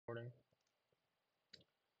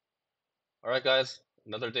Alright guys,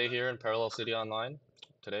 another day here in Parallel City Online.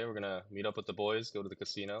 Today we're gonna meet up with the boys, go to the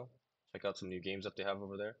casino, check out some new games that they have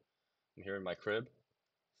over there. I'm here in my crib.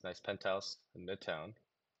 It's a nice penthouse in Midtown.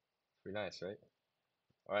 Pretty nice, right?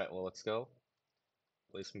 Alright, well let's go.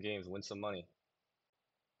 Play some games, win some money.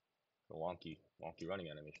 A wonky running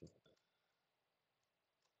animation.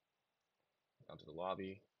 Down to the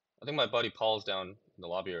lobby. I think my buddy Paul's down in the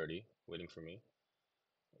lobby already, waiting for me.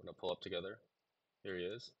 We're gonna pull up together. Here he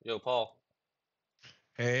is. Yo, Paul.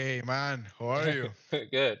 Hey man, how are you?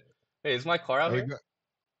 Good. Hey, is my car out Are we here? go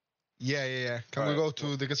yeah. Can we Alright, go well,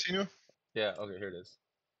 to the casino? yeah, okay, here it is.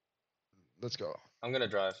 Let's go. I'm gonna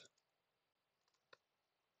drive.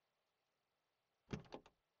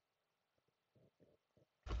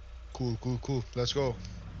 Cool. Let's go.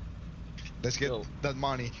 Let's get Yo. that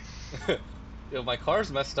money. Yo, my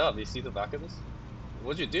car's messed up. You see the back of this?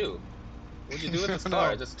 What'd you do? What'd you do with this car?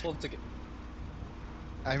 I No, just told to get.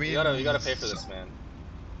 I You mean, gotta pay for this, man.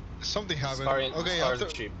 something This happened. car ain't. This Okay, car after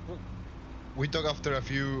isn't cheap. we talk after a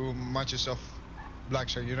few matches of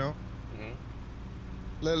blackjack, you know. Mhm.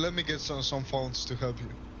 Let me get some phones to help you.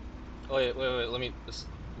 Oh wait. Let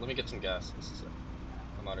me get some gas. This is it.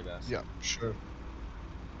 I'm out of gas. Yeah, sure.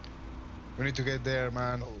 We need to get there,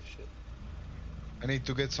 man. Oh shit. I need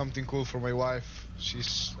to get something cool for my wife.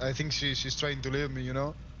 I think she's trying to leave me, you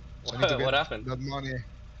know. So I need to get What happened? that money.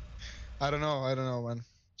 I don't know, man.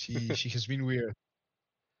 She has been weird.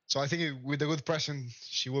 So I think with a good present,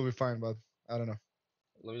 she will be fine. But I don't know.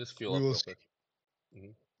 Let me just fuel We up will real see. quick.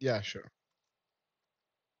 Mhm. Yeah, sure.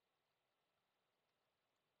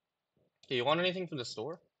 Okay, you want anything from the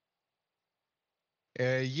store?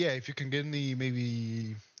 Yeah, if you can get me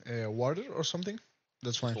maybe water or something,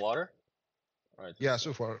 that's Just fine. water? All right. Yeah, This.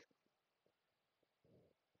 so far.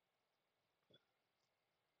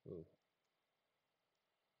 Ooh.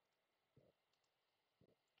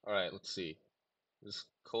 All right. Let's see. There's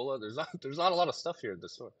cola. There's not a lot of stuff here at the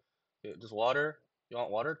store. Okay, just water. You want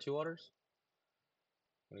water? 2 waters?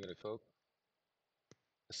 I'm gonna get a Coke.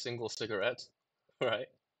 A single cigarette. All right.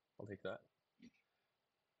 I'll take that.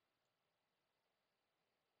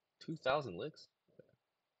 2,000 licks?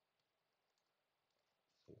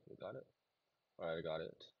 You got it? Alright, I got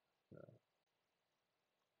it. Yeah.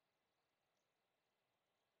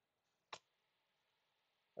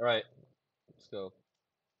 Alright, let's go.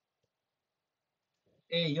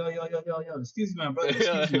 Hey, yo. Excuse me, my brother.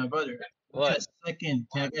 Excuse me, my brother. Can I get a What? second?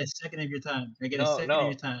 Can I get a second of your time? Can I get a No, second of no,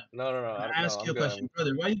 your time? no. Can I don't, I no, ask you I'm a good. question,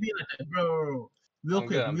 brother? Why you being like that, bro? Real I'm quick,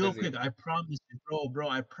 good. I'm real busy. quick. I promise you, bro.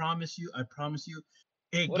 I promise you.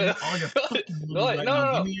 Hey, What? give me all your What? fucking No, money wait, right no, now.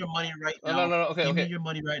 no, Give no, me your money right no, no, now. no, no. Okay, Give me okay. your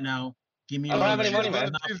money right now. Give me I your don't have money any right Chill, money, now. man.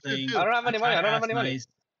 I'm man. not playing. I don't have I any try money. I to don't have ask any money. nice.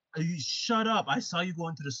 You shut up. I saw you go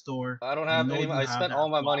into the store. I don't I have know any. you I have spent that all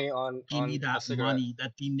my guap. money Give me on a that cigarette. money,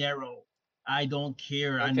 that dinero. I don't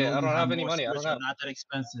care. I Okay, know I you don't have have any more. money. I don't Cigarettes are have. not that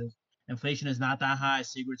expensive. Inflation is not that high.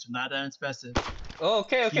 Cigarettes are not that expensive. Oh,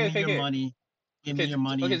 okay, Give okay, me okay, your okay. money. Give me Okay, your okay.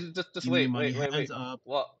 money. Just Give me your wait, money. wait, wait, wait. Hands up.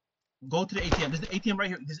 What? Go to the ATM. There's an ATM right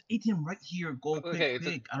here. There's an ATM right here. Go Okay,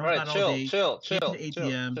 quick. I all don't right. got all Chill, day. chill, Get to chill, the chill,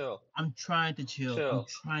 ATM. chill, I'm trying to chill. I'm chill.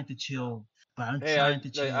 trying to chill. But I'm Hey, trying to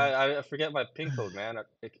chill. I forget my PIN code, man.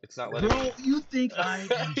 It's not letting me. Bro, you think I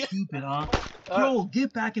am stupid, huh? Uh, Bro,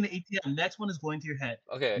 get back in the ATM. Next one is going to your head.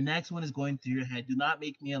 okay. Next one is going through your head. Do not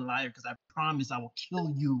make me a liar, because I promise I will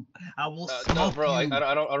kill you. I will No, smoke bro. you.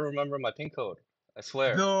 I don't remember my PIN code. I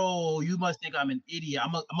swear. Bro, you must think I'm an idiot.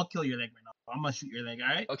 I'm gonna kill your leg right now. I'm gonna shoot your leg, all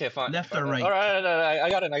right? Okay, fine. Left Fine. or All right? right, I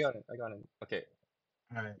got it. I got it. I got it. Okay.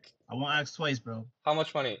 All right. I won't ask twice, bro. How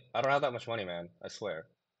much money? I don't have that much money, man. I swear.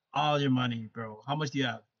 All your money, bro. How much do you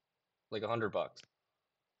have? Like $100. All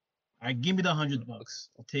right, give me the $100.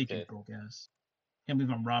 I'll take Okay. it, broke ass. Can't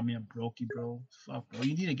believe I'm robbing a brokey, bro. Fuck, bro.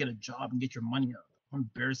 You need to get a job and get your money up. How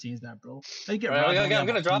embarrassing is that, bro? How you get All right. robbed Okay, and only I'm have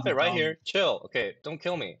gonna drop it right $100? here. Chill. Okay. Don't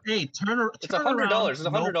kill me. Hey, turn It's $100. around. It's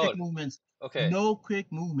No quick $100. movements. Okay. No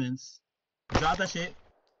quick movements. Drop that shit.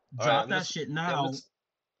 All right. Drop that shit Yeah, I'm now. just.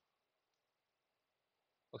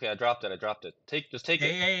 Okay, I dropped it. I dropped it. Just take it.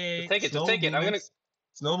 Just Hey, take it. Just slow take it. I'm gonna. movements.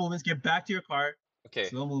 Slow movements. Get back to your car. Okay.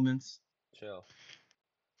 Slow movements. Chill.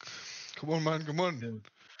 Come on, man. Come on. Dude.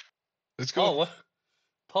 Let's Paul, go. what?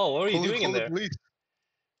 Paul, what are you doing in Call the there? police.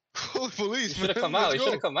 Call the You police, should have man. come out. Let's You should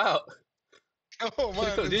go. have come out. Oh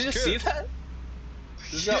man, Did you I'm just see scared. that?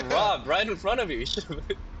 You just got Yeah. robbed right in front of you. You should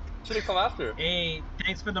have come after. Hey,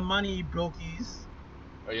 thanks for the money, brokies.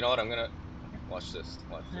 Or you know what? I'm gonna watch this.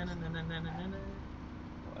 Watch Na, this. na, na, na, na, na, na.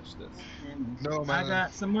 Watch this. No, I man.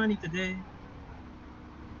 got some money today.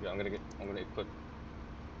 Yeah, I'm gonna equip.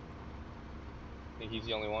 Think he's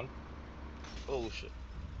the only one? Oh shit.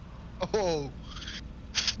 Oh,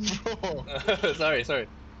 bro. Sorry.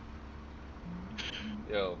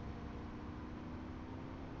 Yo.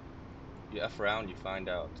 You F around, you find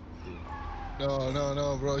out.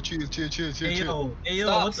 No, bro. Chill. Hey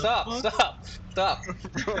yo, Stop, what the stop, fuck? stop.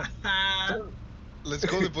 Bro, let's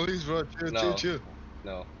call the police, bro. No. Chill.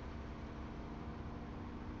 No.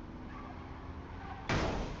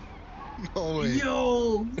 No way.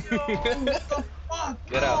 Yo, what the fuck,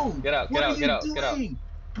 Get out, bro? get out, What get are out, you get out, get out. doing,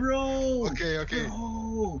 bro? Okay.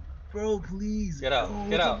 Bro, please. Get out, Yo,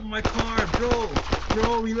 get what's out. up with my car, bro?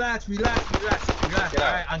 Bro, relax. Get out.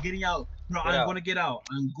 Alright, I'm getting out. Bro, Get I'm out. going to get out.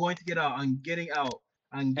 I'm going to get out. I'm getting out.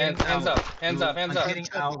 I'm getting Hands out. up, hands Bro, up, hands I'm up. getting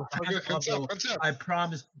Hands up, out. motherfucker. Hands up, bro. Hands up. I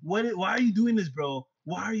promise. Why are you doing this, bro?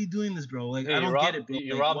 Why are you doing this, bro? Like, Hey, I don't get it, bro.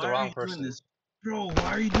 you Like, robbed the why are wrong you doing person. this? Bro, why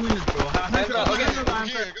are you doing this, bro? Hands up, okay. Hands up, Come I'm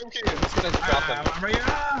here. I'm just gonna drop him. I'm right here.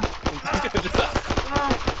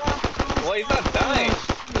 Well, he's not dying.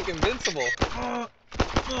 He's like invincible.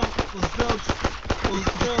 Those drugs.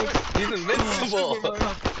 He's invincible.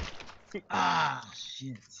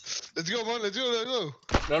 Shit. Let's go, man. Let's go.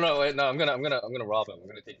 No, wait, no. I'm gonna rob him. I'm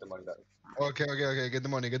gonna take the money back. Okay. Get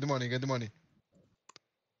the money.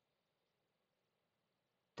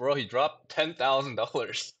 Bro, he dropped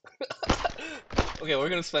 $10,000. Okay, we're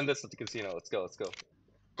gonna spend this at the casino. Let's go. Go.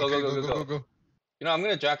 Go. You know, I'm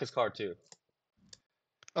gonna jack his car too.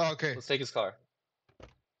 Oh, okay. Let's take his car.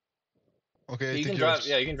 Okay, You take can drive. yours.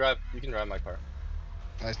 Yeah, you can drive. You can drive my car.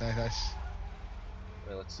 Nice.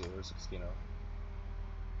 Wait, let's see. Where's the casino?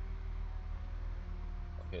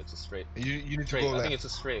 Okay, it's a straight. You need to Straight. go I left. think it's a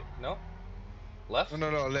straight. No? Left?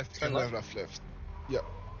 No, left. Turn Left. Yeah.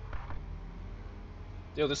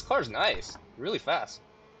 Yo, this car's nice. Really fast.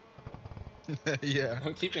 Yeah.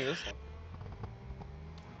 I'm keeping this one.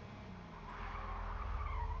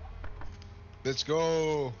 Let's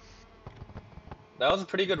go. That was a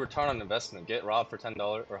pretty good return on investment. Get robbed for $10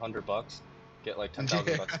 or $100. Get like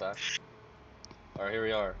 10,000 bucks back. All right, here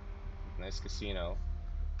we are. Nice casino.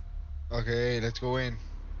 Okay, let's go in.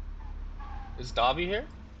 Is Dobby here?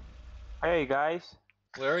 Hey guys,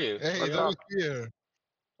 Where are you? Hey, What's that up? was here.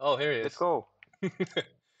 Oh, here he is. let's go.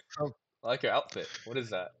 Oh, I like your outfit. What is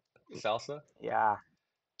that? Salsa? Yeah,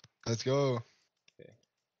 let's go.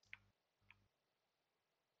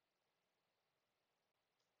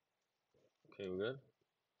 Okay, we're good.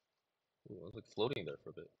 Ooh, I was like floating there for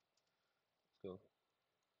a bit. Let's go.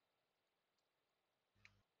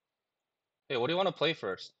 Hey, what do you want to play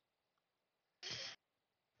first?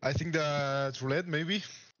 I think that's roulette, maybe.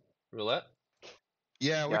 Roulette?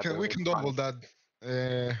 Yeah, we Yeah, can that we was can fun. double that.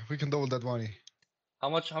 We can double that money. How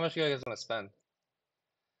much you guys want to spend?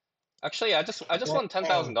 Actually, I just Well, won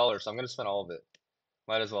 $10,000, so I'm gonna spend all of it.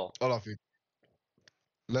 Might as well. all of it.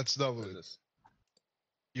 Let's double What is it. this?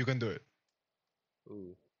 You can do it.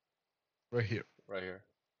 Ooh, Right here. right here.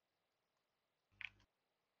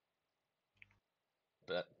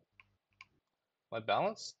 Bet. My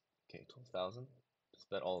balance? Okay, 12,000. Just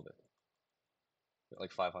bet all of it. Get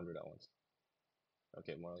like 500 at once.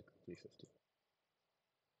 Okay, more like 350.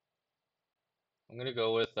 I'm gonna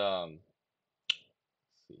go with let's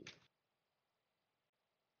see.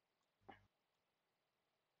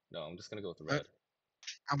 No, I'm just gonna go with the red.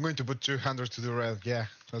 I'm going to put 200 to the red. Yeah,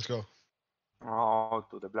 let's go. oh,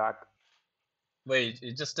 to the black. Wait,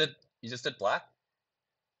 you just did black?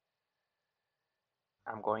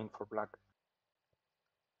 I'm going for black.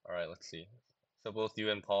 Alright, let's see. So both you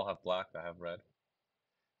and Paul have black, I have red.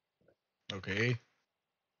 Okay.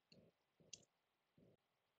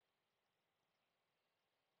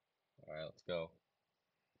 Alright, let's go.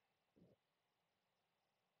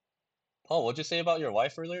 Paul, what'd you say about your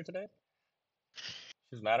wife earlier today?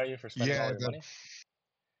 She was mad at you for spending all Yeah, your money?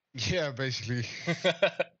 yeah, basically.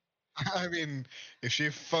 I mean, if she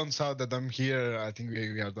finds out that I'm here, I think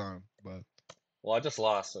we are done. But Well, I just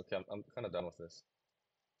lost. Okay, I'm kind of done with this.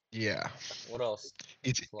 yeah, What else?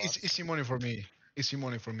 it's Just lost. easy money for me. Easy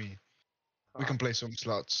money for me. We can play some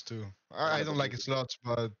slots too. I gonna don't bet like you- slots,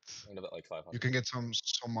 but I'm gonna bet like 500. you can get some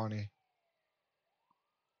money.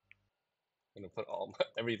 I'm gonna put all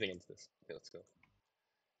everything into this. Okay, let's go.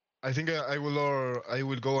 I think I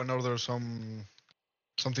will go and order something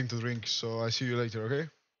to drink. So I see you later. Okay.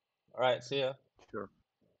 Alright, see ya. Sure.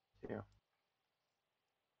 Yeah.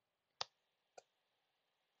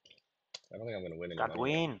 I don't think I'm gonna win any Can't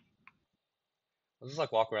money. win. Let's just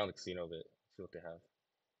like walk around the casino a bit, see what they have.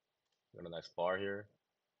 Got a nice bar here.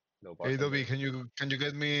 No Hey bartender. Dobby, can you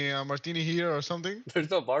get me a martini here or something? There's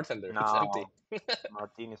no bartender. It's No. empty.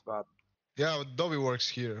 Martin is bad. Yeah, Dobby works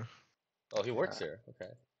here. Oh, he works here.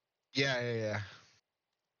 Okay. Yeah.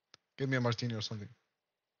 Get me a martini or something.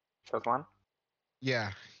 Just one.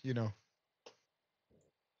 Yeah, you know.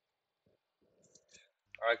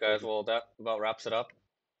 Alright, guys. Well, that about wraps it up.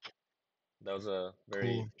 That was a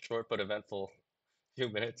very Cool. short but eventful few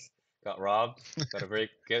minutes. Got robbed. Got a very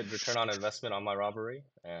good return on investment on my robbery,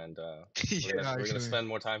 and we're Yeah, gonna actually. spend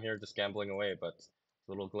more time here just gambling away. But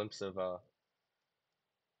a little glimpse of the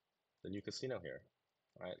new casino here.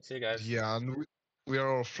 All right, see you guys. Yeah, and we are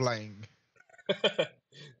all flying.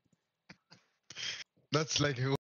 That's like